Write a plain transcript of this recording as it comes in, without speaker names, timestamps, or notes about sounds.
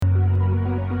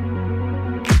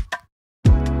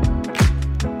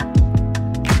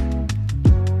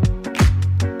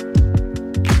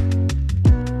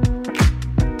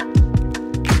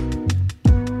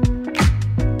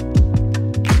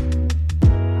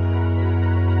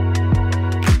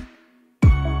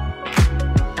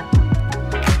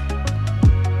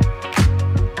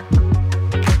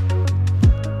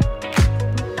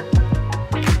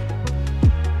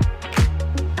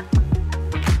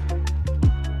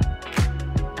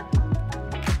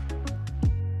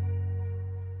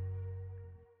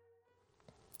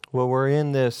Well, we're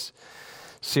in this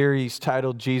series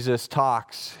titled Jesus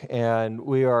Talks, and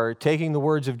we are taking the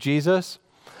words of Jesus,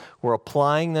 we're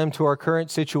applying them to our current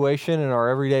situation in our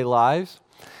everyday lives.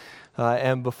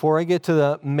 And before I get to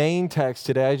the main text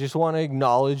today, I just want to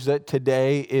acknowledge that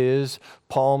today is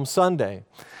Palm Sunday.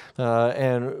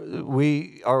 And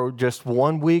we are just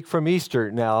 1 week from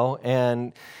Easter now,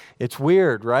 and it's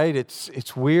weird, right?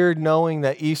 It's weird knowing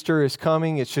that Easter is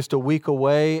coming. It's just a week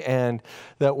away, and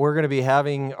that we're going to be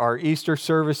having our Easter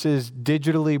services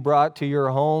digitally brought to your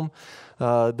home.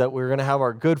 That we're going to have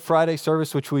our Good Friday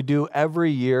service, which we do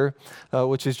every year,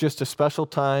 which is just a special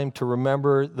time to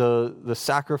remember the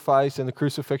sacrifice and the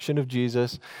crucifixion of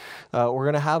Jesus. We're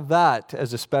going to have that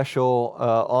as a special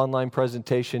online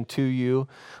presentation to you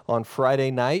on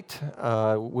Friday night,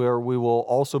 where we will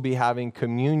also be having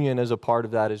communion as a part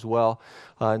of that as well.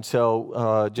 And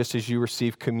so just as you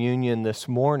receive communion this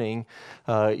morning,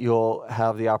 you'll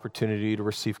have the opportunity to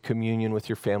receive communion with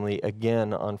your family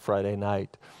again on Friday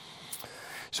night.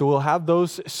 So we'll have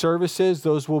those services.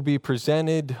 Those will be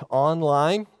presented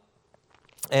online.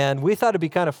 And we thought it'd be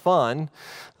kind of fun.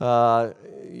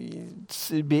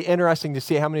 It'd be interesting to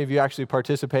see how many of you actually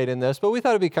participate in this. But we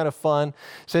thought it'd be kind of fun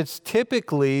since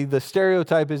typically the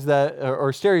stereotype is that,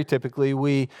 or stereotypically,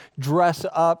 we dress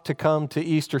up to come to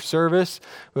Easter service.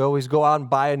 We always go out and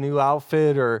buy a new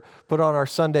outfit or put on our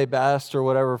Sunday best or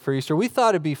whatever for Easter. We thought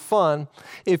it'd be fun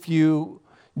if you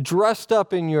dressed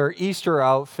up in your Easter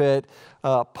outfit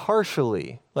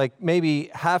partially, like maybe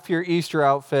half your Easter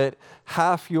outfit,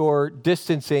 half your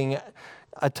distancing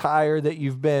attire that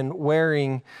you've been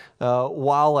wearing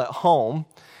while at home,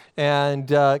 and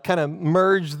kind of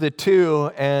merge the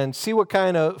two and see what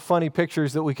kind of funny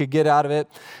pictures that we could get out of it.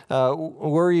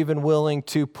 We're even willing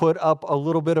to put up a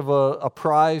little bit of a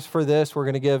prize for this. We're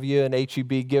going to give you an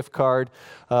H-E-B gift card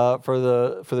for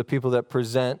the people that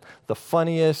present the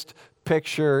funniest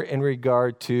picture in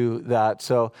regard to that.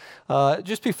 So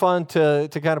just be fun to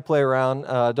kind of play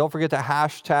around. Don't forget to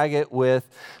hashtag it with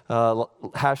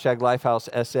hashtag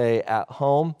LifehouseSA at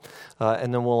home,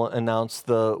 and then we'll announce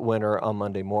the winner on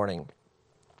Monday morning.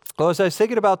 Well, as I was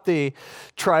thinking about the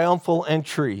triumphal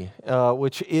entry,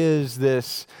 which is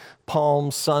this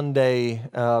Palm Sunday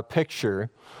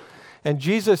picture, and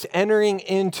Jesus entering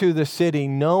into the city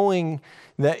knowing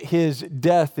that his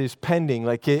death is pending,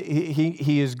 like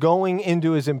he is going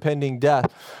into his impending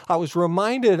death. I was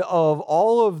reminded of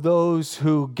all of those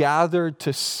who gathered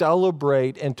to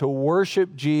celebrate and to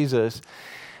worship Jesus,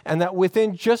 and that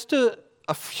within just a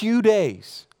few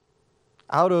days,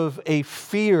 out of a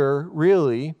fear,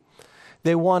 really,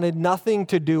 they wanted nothing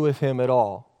to do with him at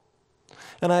all.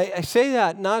 And I say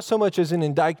that not so much as an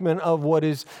indictment of what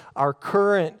is our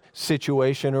current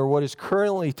situation or what is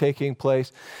currently taking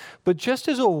place, but just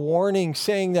as a warning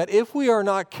saying that if we are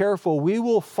not careful, we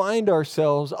will find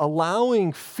ourselves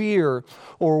allowing fear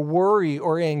or worry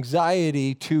or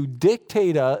anxiety to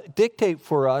dictate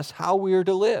for us how we are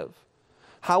to live,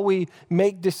 how we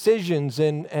make decisions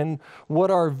and what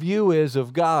our view is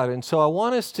of God. And so I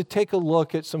want us to take a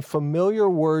look at some familiar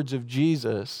words of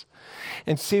Jesus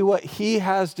and see what he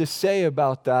has to say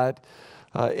about that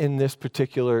in this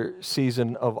particular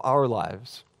season of our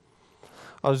lives.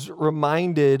 I was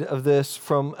reminded of this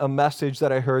from a message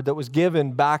that I heard that was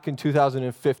given back in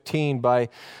 2015 by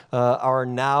our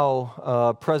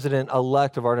now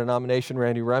president-elect of our denomination,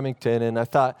 Randy Remington. And I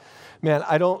thought, man,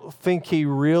 I don't think he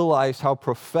realized how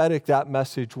prophetic that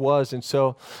message was. And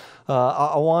so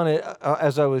I wanted,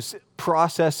 as I was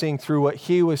processing through what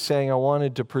he was saying, I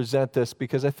wanted to present this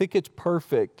because I think it's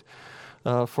perfect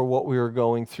for what we are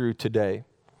going through today.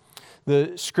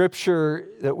 The scripture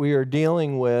that we are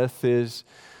dealing with is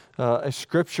a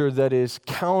scripture that is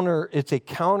it's a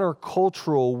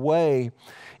countercultural way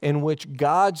in which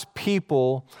God's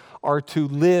people are to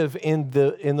live in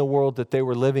the world that they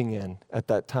were living in at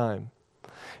that time.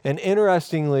 And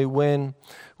interestingly, when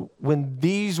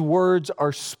these words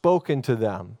are spoken to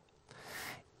them,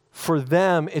 for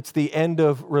them, it's the end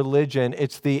of religion.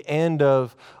 It's the end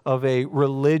of a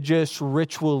religious,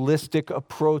 ritualistic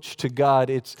approach to God.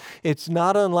 It's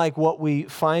not unlike what we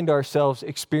find ourselves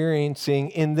experiencing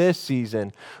in this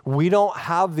season. We don't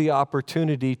have the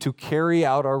opportunity to carry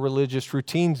out our religious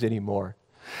routines anymore.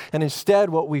 And instead,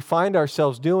 what we find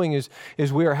ourselves doing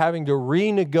is we are having to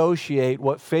renegotiate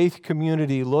what faith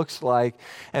community looks like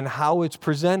and how it's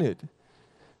presented.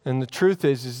 And the truth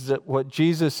is that what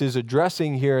Jesus is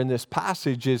addressing here in this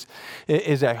passage is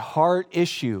a heart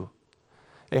issue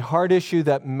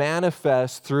that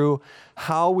manifests through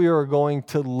how we are going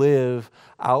to live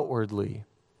outwardly.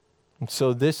 And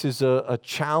so this is a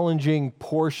challenging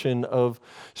portion of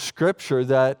Scripture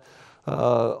that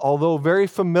although very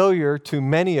familiar to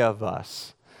many of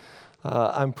us.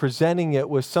 I'm presenting it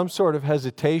with some sort of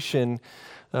hesitation,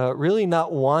 really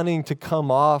not wanting to come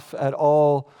off at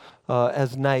all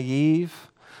as naive.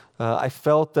 I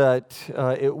felt that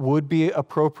it would be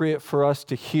appropriate for us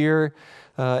to hear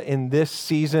in this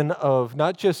season of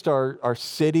not just our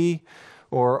city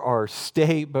or our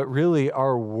state, but really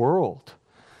our world.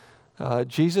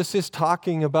 Jesus is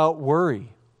talking about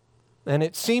worry, and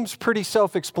it seems pretty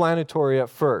self-explanatory at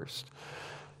first.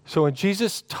 So when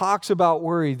Jesus talks about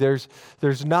worry, there's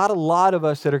not a lot of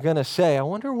us that are going to say, I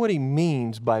wonder what he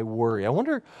means by worry. I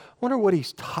wonder what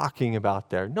he's talking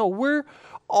about there. No, we're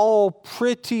all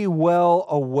pretty well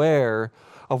aware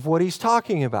of what he's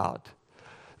talking about.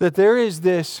 That there is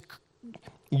this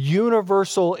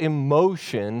universal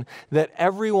emotion that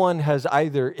everyone has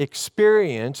either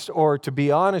experienced or, to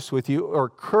be honest with you, are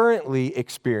currently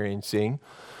experiencing.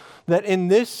 That in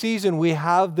this season we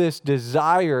have this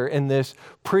desire and this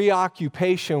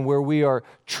preoccupation where we are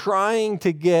trying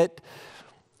to get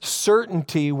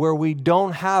certainty where we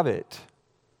don't have it.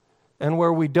 And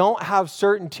where we don't have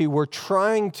certainty, we're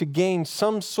trying to gain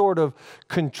some sort of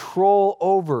control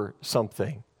over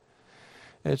something.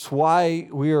 It's why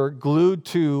we are glued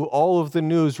to all of the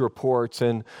news reports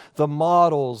and the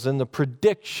models and the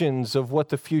predictions of what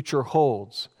the future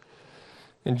holds.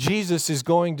 And Jesus is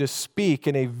going to speak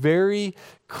in a very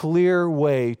clear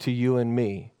way to you and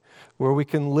me, where we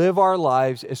can live our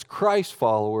lives as Christ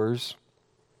followers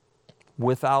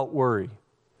without worry.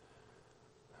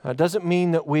 That doesn't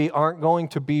mean that we aren't going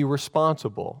to be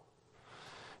responsible.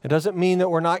 It doesn't mean that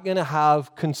we're not going to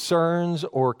have concerns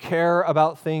or care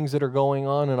about things that are going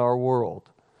on in our world.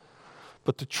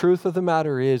 But the truth of the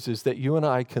matter is that you and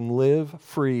I can live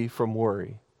free from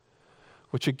worry,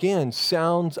 which again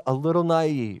sounds a little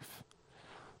naive,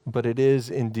 but it is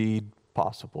indeed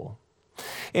possible.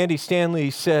 Andy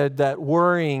Stanley said that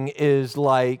worrying is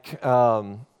like,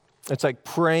 it's like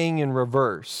praying in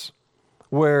reverse,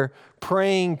 where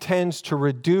praying tends to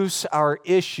reduce our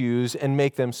issues and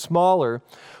make them smaller.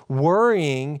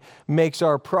 Worrying makes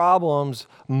our problems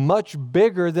much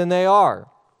bigger than they are.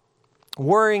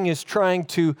 Worrying is trying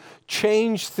to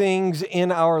change things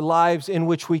in our lives in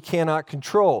which we cannot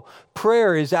control.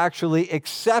 Prayer is actually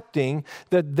accepting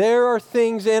that there are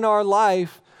things in our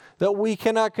life that we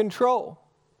cannot control.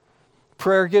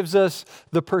 Prayer gives us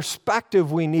the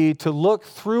perspective we need to look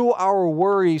through our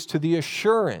worries to the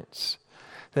assurance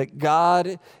that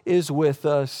God is with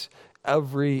us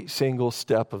every single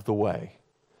step of the way.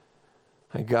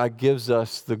 And God gives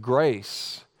us the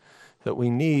grace that we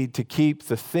need to keep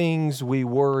the things we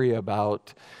worry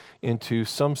about into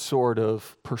some sort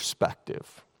of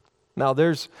perspective. Now,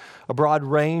 there's a broad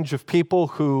range of people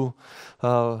who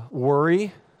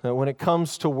worry. When it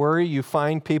comes to worry, you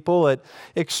find people at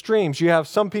extremes. You have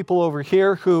some people over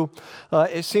here who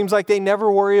it seems like they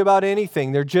never worry about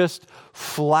anything. They're just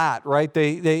flat, right?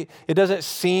 It doesn't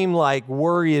seem like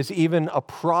worry is even a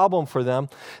problem for them.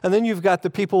 And then you've got the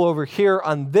people over here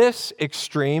on this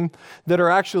extreme that are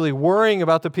actually worrying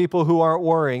about the people who aren't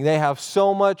worrying. They have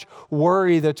so much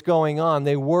worry that's going on.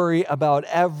 They worry about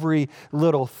every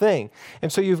little thing.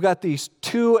 And so you've got these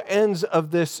two ends of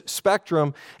this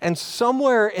spectrum, and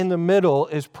somewhere in the middle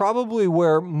is probably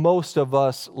where most of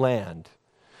us land.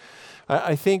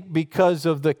 I think because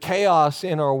of the chaos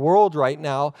in our world right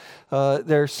now,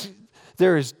 there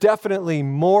is definitely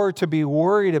more to be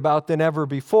worried about than ever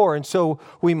before. And so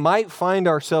we might find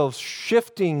ourselves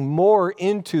shifting more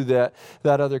into that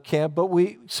other camp, but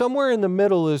somewhere in the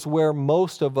middle is where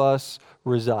most of us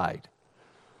reside.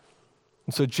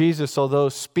 And so Jesus, although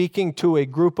speaking to a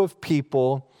group of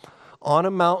people on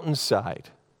a mountainside,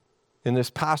 in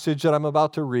this passage that I'm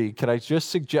about to read, can I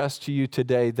just suggest to you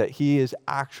today that he is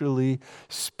actually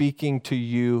speaking to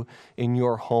you in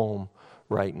your home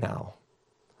right now?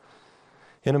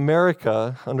 In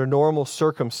America, under normal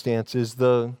circumstances,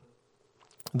 the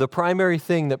primary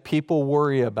thing that people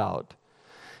worry about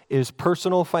is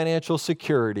personal financial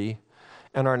security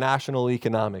and our national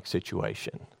economic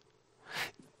situation.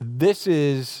 This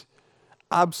is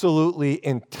absolutely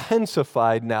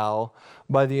intensified now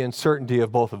by the uncertainty of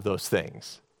both of those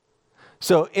things.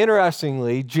 So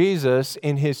interestingly, Jesus,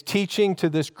 in his teaching to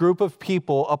this group of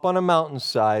people up on a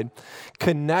mountainside,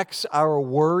 connects our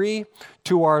worry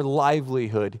to our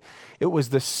livelihood. It was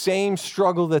the same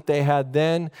struggle that they had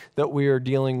then that we are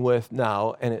dealing with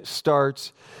now, and it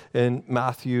starts in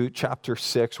Matthew chapter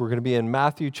 6. We're going to be in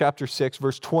Matthew chapter 6,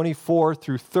 verse 24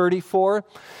 through 34.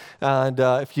 And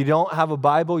if you don't have a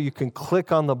Bible, you can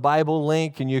click on the Bible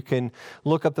link and you can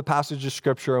look up the passage of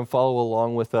Scripture and follow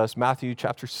along with us. Matthew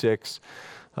chapter 6,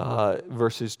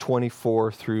 verses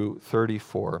 24 through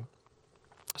 34.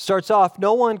 Starts off,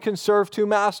 no one can serve two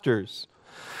masters.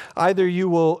 Either you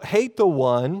will hate the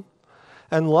one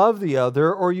and love the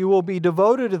other, or you will be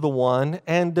devoted to the one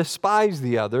and despise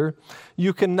the other.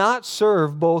 You cannot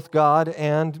serve both God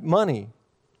and money.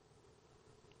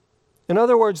 In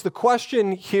other words, the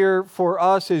question here for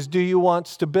us is, do you want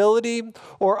stability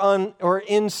or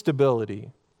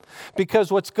instability?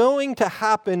 Because what's going to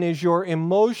happen is your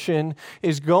emotion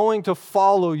is going to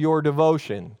follow your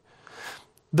devotion,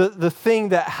 the thing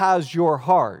that has your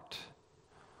heart.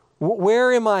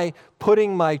 Where am I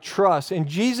putting my trust? And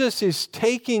Jesus is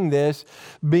taking this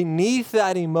beneath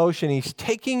that emotion. He's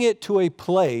taking it to a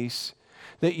place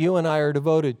that you and I are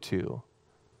devoted to.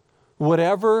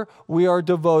 Whatever we are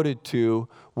devoted to,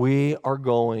 we are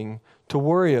going to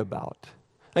worry about.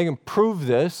 I can prove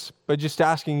this by just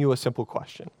asking you a simple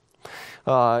question.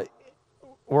 We're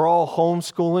all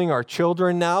homeschooling our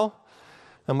children now.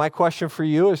 And my question for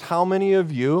you is, how many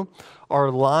of you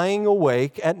are lying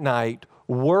awake at night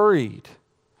worried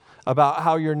about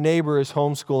how your neighbor is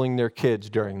homeschooling their kids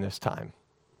during this time?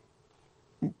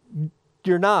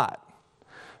 You're not,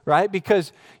 right?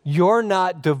 Because you're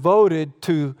not devoted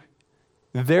to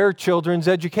their children's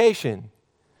education.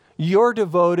 You're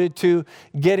devoted to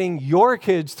getting your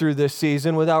kids through this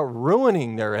season without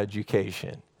ruining their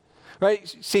education,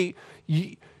 right? See,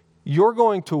 you're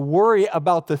going to worry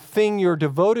about the thing you're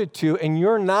devoted to, and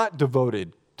you're not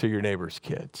devoted to your neighbor's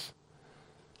kids.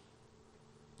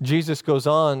 Jesus goes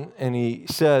on and he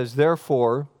says,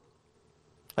 therefore,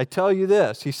 I tell you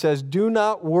this. He says, do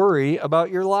not worry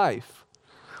about your life,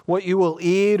 what you will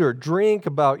eat or drink,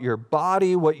 about your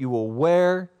body, what you will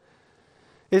wear.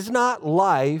 Is not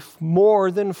life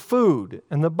more than food,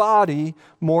 and the body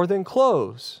more than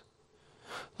clothes?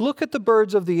 Look at the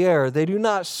birds of the air. They do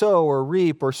not sow or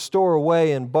reap or store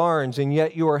away in barns, and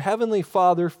yet your heavenly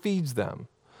Father feeds them.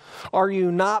 Are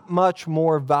you not much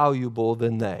more valuable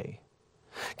than they?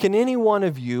 Can any one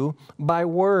of you, by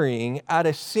worrying, add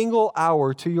a single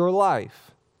hour to your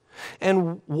life?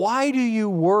 And why do you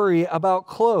worry about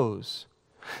clothes?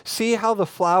 See how the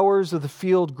flowers of the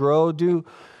field grow?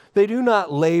 They do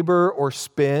not labor or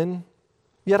spin.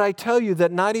 Yet I tell you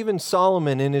that not even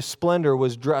Solomon in his splendor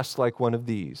was dressed like one of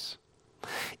these.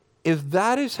 If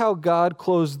that is how God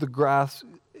clothes the grass,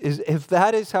 if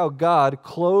that is how God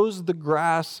clothes the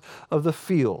grass of the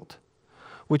field,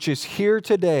 which is here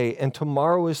today and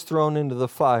tomorrow is thrown into the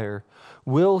fire,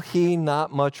 will he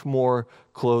not much more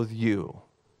clothe you?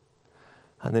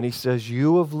 And then he says,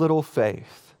 you of little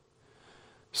faith.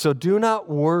 So do not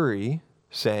worry,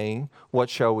 saying, what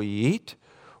shall we eat?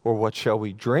 Or what shall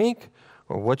we drink?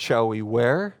 Or what shall we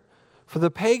wear? For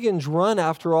the pagans run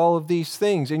after all of these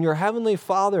things, and your heavenly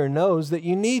Father knows that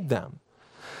you need them.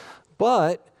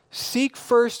 But seek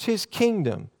first his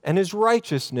kingdom and his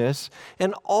righteousness,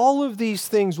 and all of these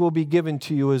things will be given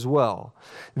to you as well.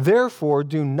 Therefore,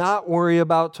 do not worry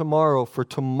about tomorrow, for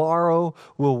tomorrow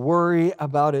will worry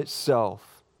about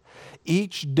itself.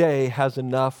 Each day has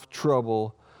enough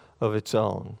trouble of its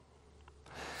own.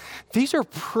 These are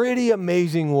pretty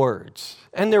amazing words,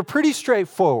 and they're pretty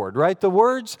straightforward, right?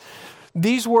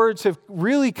 These words have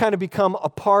really kind of become a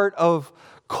part of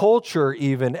culture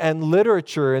even, and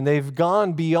literature, and they've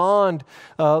gone beyond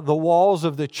the walls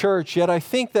of the church. Yet I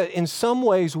think that in some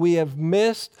ways we have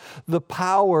missed the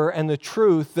power and the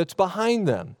truth that's behind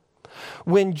them.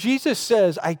 When Jesus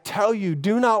says, I tell you,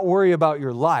 do not worry about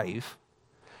your life,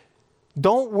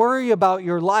 don't worry about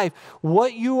your life,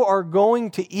 what you are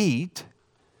going to eat,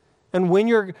 and when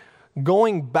you're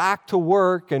going back to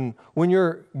work, and when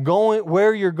you're going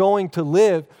where you're going to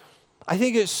live, I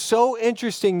think it's so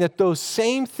interesting that those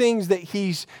same things that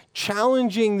he's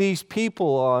challenging these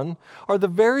people on are the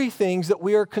very things that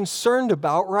we are concerned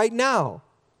about right now,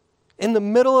 in the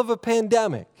middle of a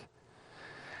pandemic.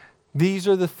 These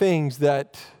are the things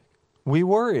that we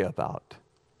worry about.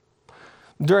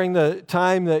 During the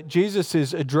time that Jesus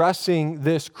is addressing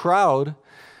this crowd,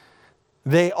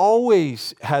 they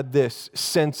always had this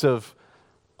sense of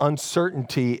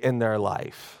uncertainty in their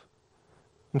life.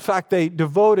 In fact, they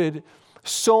devoted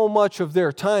so much of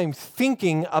their time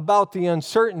thinking about the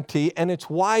uncertainty, and it's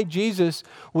why Jesus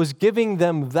was giving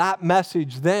them that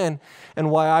message then, and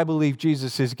why I believe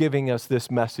Jesus is giving us this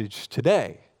message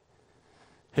today.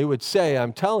 He would say,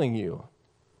 I'm telling you,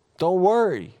 don't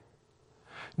worry.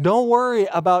 Don't worry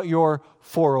about your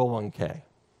 401k.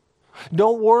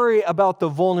 Don't worry about the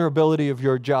vulnerability of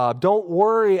your job. Don't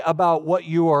worry about what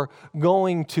you are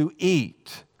going to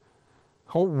eat.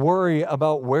 Don't worry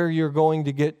about where you're going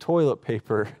to get toilet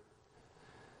paper.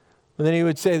 And then he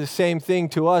would say the same thing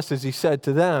to us as he said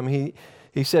to them. He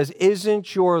He says,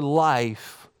 isn't your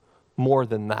life more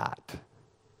than that?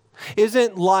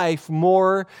 Isn't life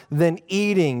more than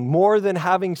eating, more than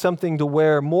having something to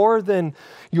wear, more than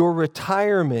your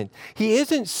retirement? He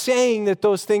isn't saying that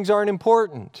those things aren't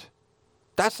important.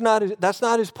 That's not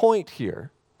his point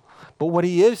here. But what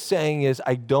he is saying is,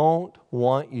 I don't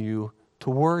want you to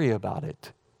worry about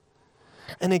it.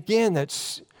 And again,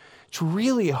 it's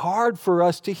really hard for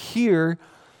us to hear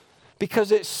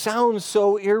because it sounds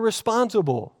so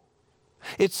irresponsible.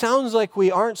 It sounds like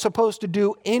we aren't supposed to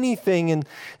do anything,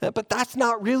 but that's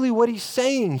not really what he's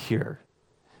saying here.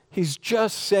 He's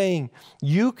just saying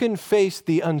you can face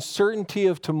the uncertainty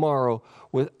of tomorrow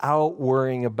without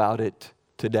worrying about it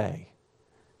today,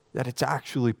 that it's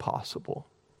actually possible.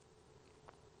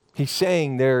 He's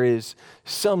saying there is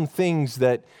some things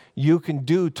that you can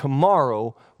do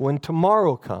tomorrow when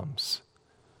tomorrow comes.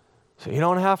 So you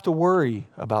don't have to worry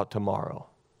about tomorrow.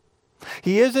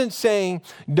 He isn't saying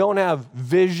don't have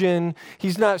vision.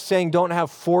 He's not saying don't have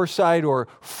foresight or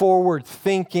forward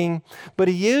thinking. But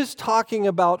he is talking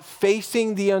about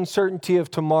facing the uncertainty of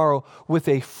tomorrow with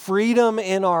a freedom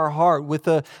in our heart, with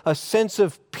a sense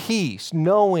of peace,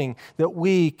 knowing that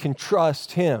we can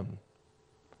trust him.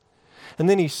 And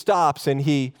then he stops and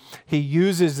he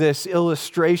uses this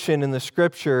illustration in the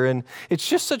scripture, and it's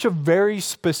just such a very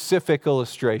specific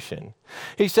illustration.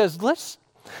 He says, let's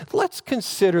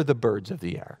consider the birds of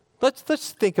the air.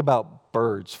 Let's think about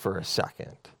birds for a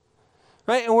second.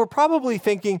 Right? And we're probably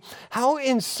thinking, how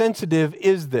insensitive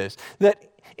is this? That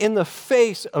in the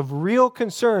face of real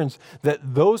concerns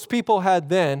that those people had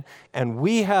then and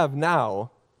we have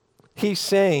now, he's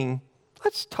saying,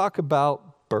 let's talk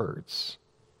about birds.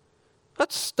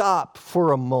 Let's stop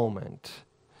for a moment.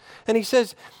 And he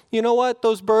says, you know what?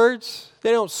 Those birds,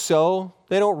 they don't sow,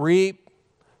 they don't reap,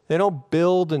 they don't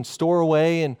build and store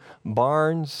away in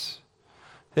barns.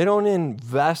 They don't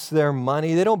invest their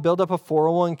money. They don't build up a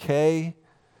 401k.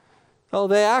 No,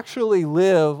 they actually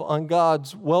live on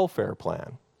God's welfare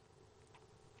plan.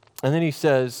 And then he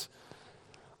says,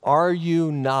 are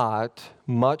you not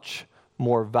much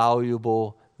more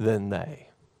valuable than they?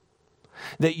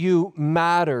 That you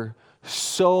matter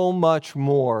so much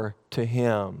more to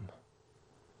him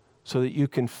so that you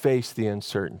can face the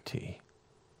uncertainty.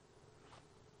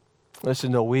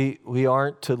 Listen, though, we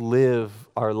aren't to live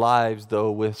our lives, though,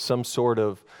 with some sort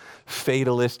of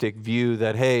fatalistic view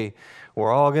that, hey,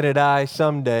 we're all going to die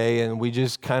someday and we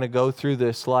just kind of go through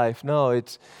this life. No,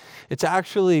 it's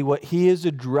actually what he is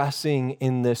addressing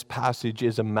in this passage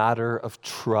is a matter of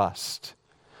trust.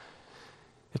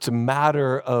 It's a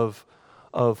matter of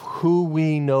who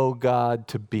we know God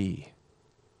to be.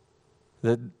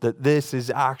 That this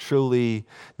is actually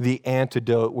the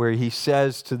antidote where he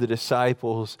says to the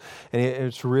disciples, and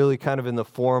it's really kind of in the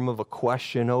form of a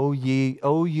question, O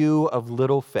you of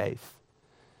little faith.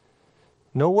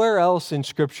 Nowhere else in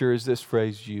Scripture is this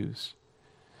phrase used.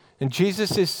 And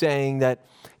Jesus is saying that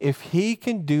if he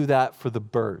can do that for the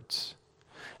birds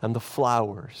and the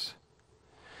flowers,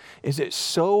 is it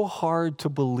so hard to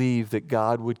believe that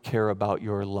God would care about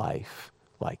your life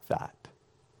like that?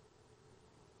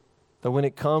 That when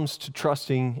it comes to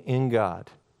trusting in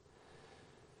God,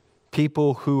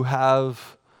 people who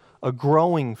have a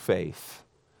growing faith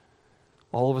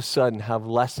all of a sudden have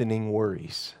lessening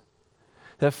worries.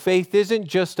 That faith isn't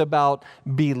just about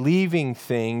believing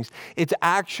things, it's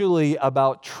actually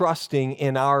about trusting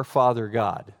in our Father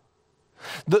God.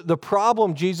 The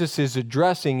problem Jesus is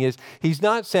addressing is he's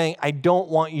not saying, I don't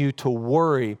want you to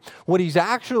worry. What he's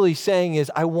actually saying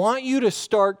is, I want you to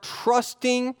start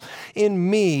trusting in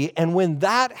me, and when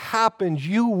that happens,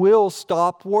 you will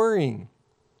stop worrying.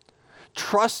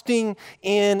 Trusting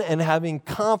in and having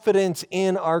confidence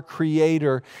in our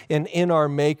Creator and in our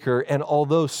Maker, and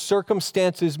although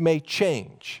circumstances may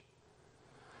change,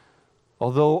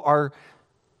 although our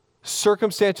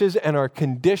circumstances and our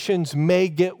conditions may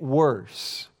get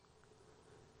worse,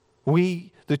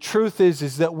 the truth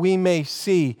is that we may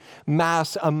see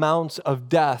mass amounts of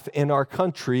death in our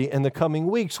country in the coming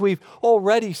weeks. We've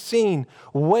already seen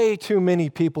way too many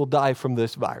people die from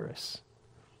this virus.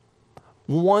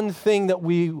 One thing that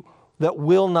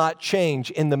will not change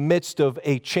in the midst of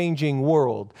a changing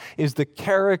world is the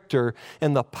character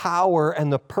and the power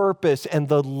and the purpose and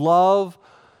the love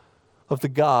of the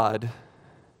God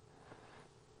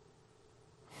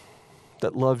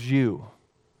that loves you,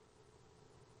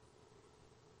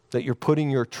 that you're putting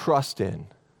your trust in,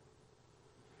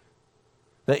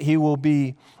 that he will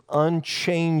be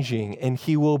unchanging and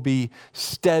he will be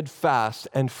steadfast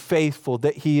and faithful,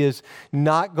 that he is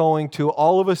not going to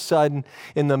all of a sudden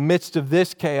in the midst of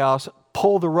this chaos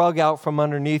pull the rug out from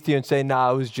underneath you and say, "Nah,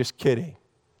 I was just kidding."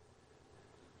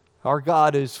 Our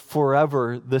God is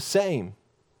forever the same.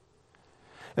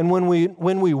 And when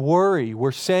we worry,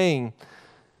 we're saying,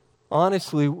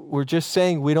 honestly, we're just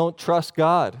saying we don't trust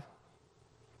God.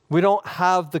 We don't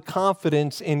have the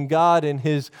confidence in God and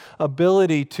His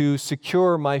ability to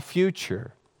secure my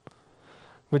future.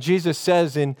 What Jesus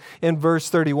says in verse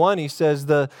 31, He says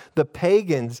the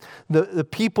pagans, the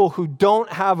people who don't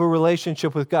have a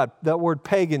relationship with God. That word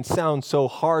pagan sounds so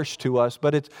harsh to us,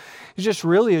 but it's just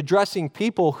really addressing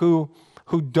people who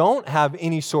don't have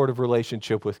any sort of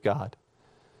relationship with God.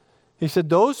 He said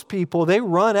those people, they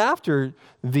run after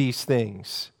these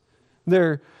things.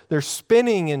 They're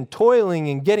spinning and toiling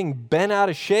and getting bent out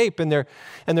of shape, and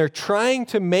they're trying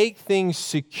to make things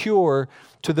secure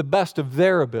to the best of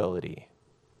their ability.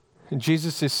 And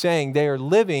Jesus is saying they are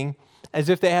living as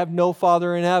if they have no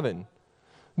Father in heaven.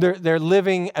 They're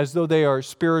living as though they are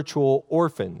spiritual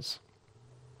orphans.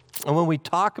 And when we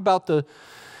talk about the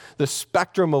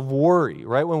spectrum of worry,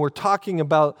 right? When we're talking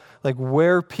about like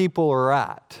where people are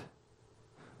at,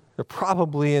 they're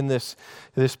probably in this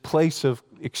place of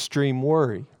extreme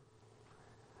worry.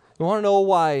 You want to know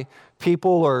why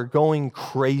people are going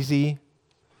crazy?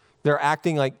 They're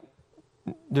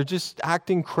just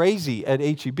acting crazy at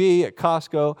H-E-B, at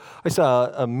Costco. I saw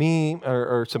a meme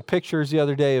or some pictures the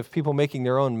other day of people making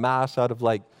their own masks out of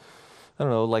out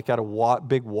of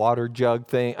big water jug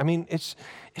thing. I mean, it's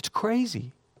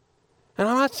crazy. And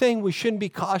I'm not saying we shouldn't be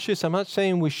cautious. I'm not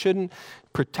saying we shouldn't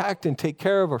protect and take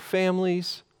care of our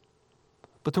families.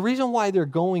 But the reason why they're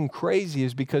going crazy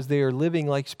is because they are living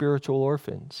like spiritual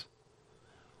orphans.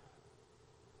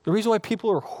 The reason why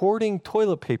people are hoarding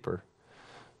toilet paper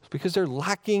is because they're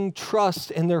lacking trust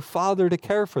in their Father to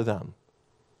care for them.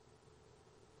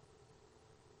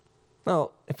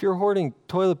 Now, if you're hoarding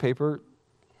toilet paper,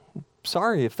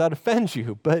 sorry if that offends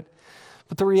you, but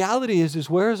the reality is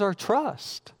where is our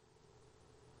trust?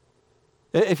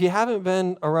 If you haven't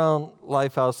been around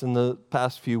Lifehouse in the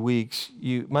past few weeks,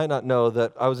 you might not know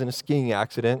that I was in a skiing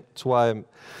accident. That's why I'm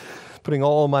putting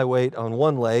all my weight on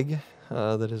one leg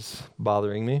that is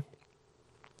bothering me.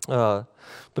 But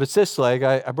it's this leg.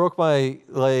 I broke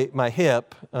my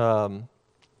hip while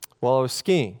I was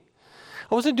skiing.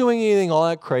 I wasn't doing anything all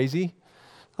that crazy.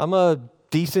 I'm a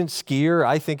decent skier.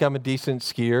 I think I'm a decent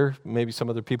skier. Maybe some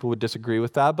other people would disagree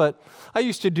with that, but I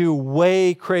used to do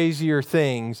way crazier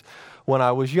things when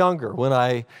I was younger, when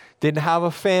I didn't have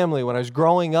a family, when I was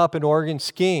growing up in Oregon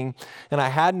skiing and I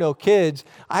had no kids.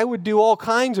 I would do all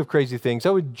kinds of crazy things.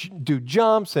 I would do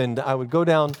jumps and I would go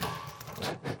down.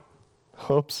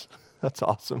 Oops, that's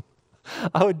awesome.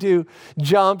 I would do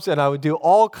jumps and I would do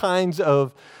all kinds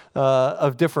of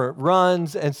different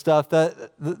runs and stuff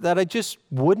that I just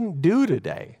wouldn't do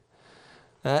today.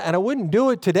 And I wouldn't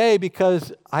do it today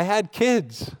because I had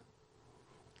kids.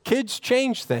 Kids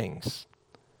change things.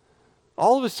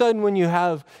 All of a sudden, when you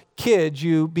have kids,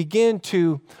 you begin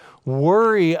to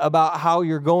worry about how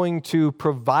you're going to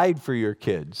provide for your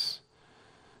kids,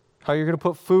 how you're going to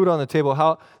put food on the table,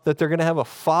 how that they're going to have a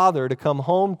father to come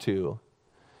home to.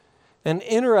 And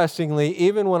interestingly,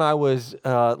 even when I was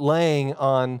laying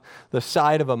on the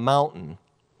side of a mountain,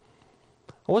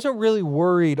 I wasn't really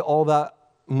worried all that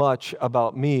much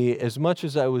about me as much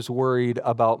as I was worried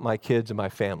about my kids and my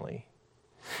family.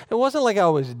 It wasn't like I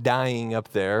was dying up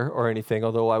there or anything,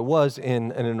 although I was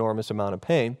in an enormous amount of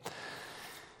pain.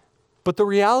 But the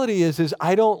reality is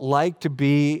I don't like to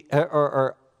be,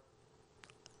 or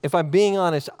if I'm being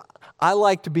honest, I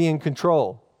like to be in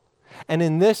control. And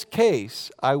in this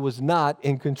case, I was not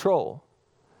in control.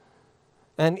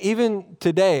 And even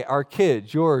today, our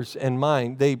kids, yours and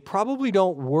mine, they probably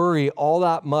don't worry all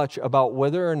that much about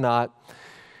whether or not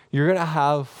you're going to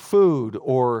have food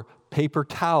or paper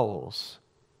towels.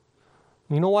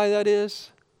 You know why that is?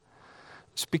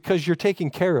 It's because you're taking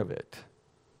care of it,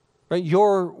 right?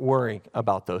 You're worrying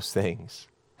about those things.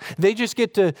 They just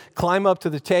get to climb up to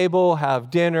the table,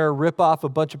 have dinner, rip off a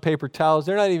bunch of paper towels.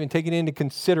 They're not even taking into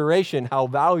consideration how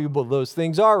valuable those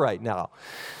things are right now.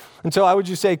 And so I would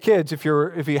just say, kids, if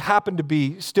you happen to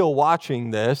be still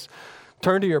watching this,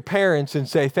 turn to your parents and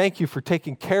say, thank you for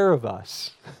taking care of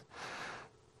us.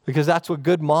 Because that's what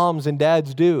good moms and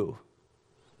dads do.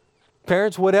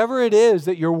 Parents, whatever it is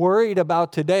that you're worried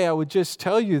about today, I would just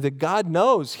tell you that God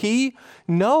knows. He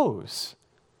knows.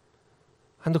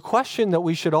 And the question that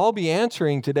we should all be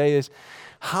answering today is,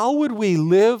 how would we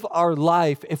live our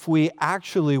life if we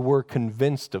actually were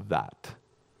convinced of that?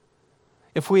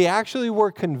 If we actually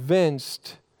were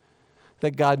convinced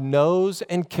that God knows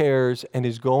and cares and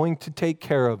is going to take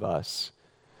care of us,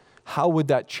 how would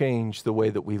that change the way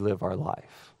that we live our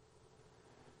life?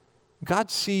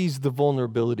 God sees the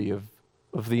vulnerability of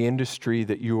the industry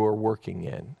that you are working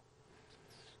in.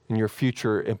 in your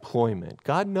future employment.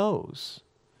 God knows.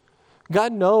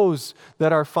 God knows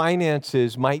that our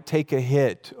finances might take a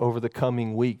hit over the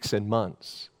coming weeks and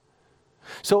months.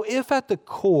 So if at the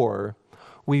core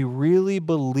we really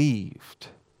believed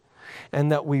and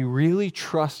that we really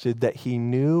trusted that He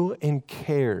knew and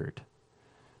cared,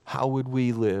 how would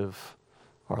we live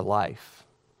our life?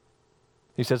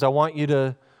 He says, I want you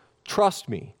to trust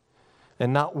me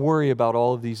and not worry about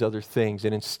all of these other things.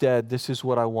 And instead, this is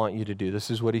what I want you to do. This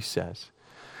is what He says.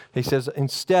 He says,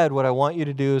 instead, what I want you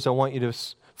to do is I want you to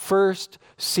first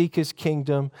seek His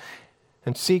kingdom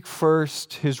and seek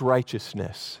first His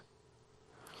righteousness.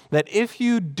 That if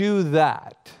you do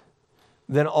that,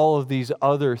 then all of these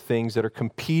other things that are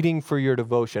competing for your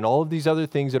devotion, all of these other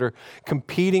things that are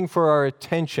competing for our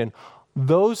attention,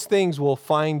 those things will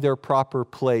find their proper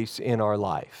place in our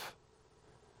life.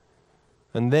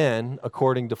 And then,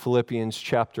 according to Philippians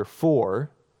chapter 4,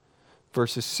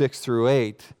 verses 6 through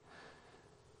 8,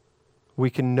 we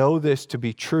can know this to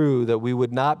be true, that we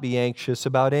would not be anxious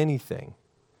about anything,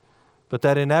 but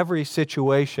that in every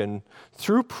situation,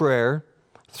 through prayer,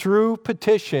 through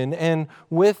petition, and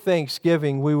with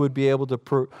thanksgiving, we would be able to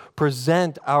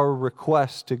present our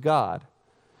requests to God.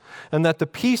 And that the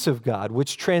peace of God,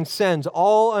 which transcends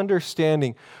all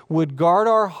understanding, would guard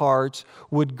our hearts,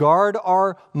 would guard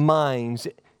our minds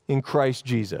in Christ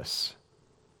Jesus.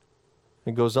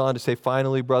 It goes on to say,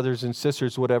 finally, brothers and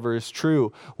sisters, whatever is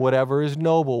true, whatever is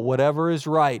noble, whatever is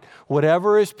right,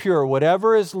 whatever is pure,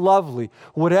 whatever is lovely,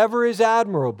 whatever is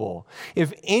admirable,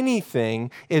 if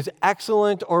anything is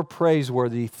excellent or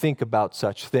praiseworthy, think about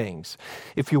such things.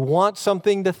 If you want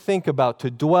something to think about,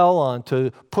 to dwell on, to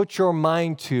put your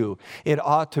mind to, it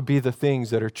ought to be the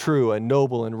things that are true and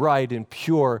noble and right and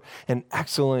pure and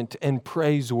excellent and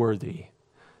praiseworthy.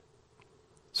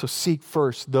 So seek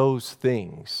first those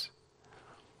things.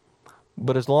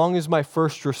 But as long as my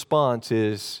first response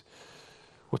is,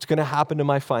 what's going to happen to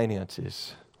my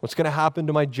finances? What's going to happen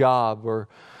to my job or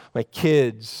my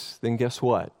kids? Then guess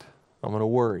what? I'm going to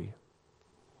worry.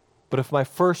 But if my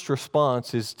first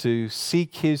response is to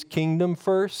seek His kingdom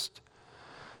first,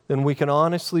 then we can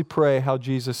honestly pray how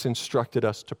Jesus instructed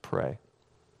us to pray.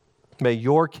 May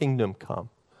your kingdom come,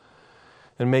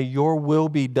 and may your will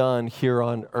be done here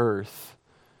on earth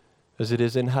as it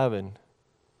is in heaven.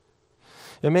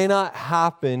 It may not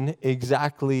happen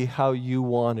exactly how you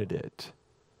wanted it,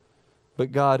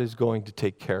 but God is going to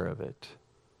take care of it.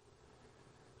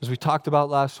 As we talked about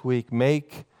last week,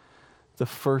 make the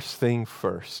first thing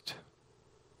first.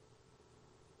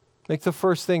 Make the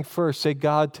first thing first. Say,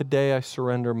 God, today I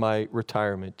surrender my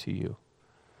retirement to you.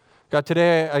 God,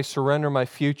 today I surrender my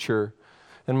future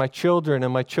and my children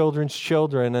and my children's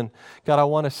children. And God, I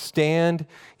want to stand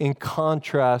in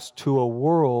contrast to a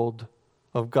world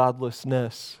of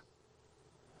godlessness.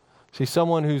 See,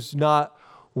 someone who's not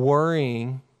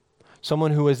worrying,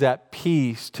 someone who is at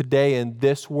peace today in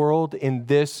this world, in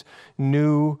this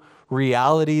new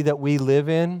reality that we live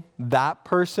in, that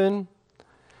person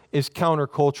is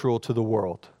countercultural to the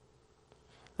world.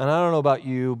 And I don't know about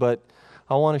you, but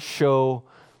I want to show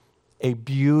a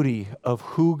beauty of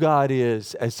who God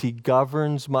is as He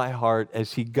governs my heart,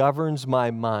 as He governs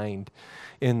my mind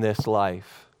in this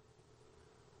life.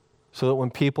 So that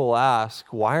when people ask,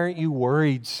 why aren't you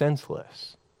worried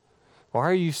senseless? Why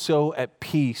are you so at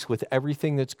peace with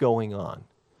everything that's going on?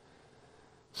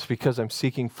 It's because I'm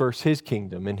seeking first His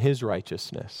kingdom and His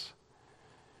righteousness.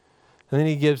 And then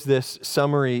He gives this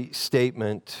summary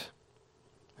statement.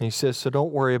 And He says, so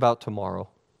don't worry about tomorrow.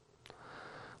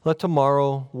 Let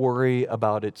tomorrow worry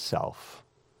about itself.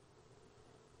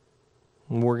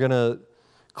 And we're going to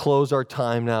close our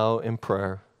time now in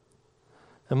prayer.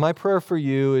 And my prayer for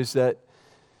you is that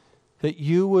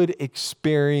you would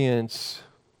experience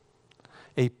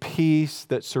a peace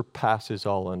that surpasses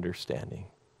all understanding.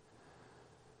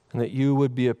 And that you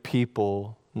would be a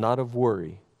people not of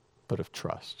worry, but of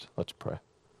trust. Let's pray.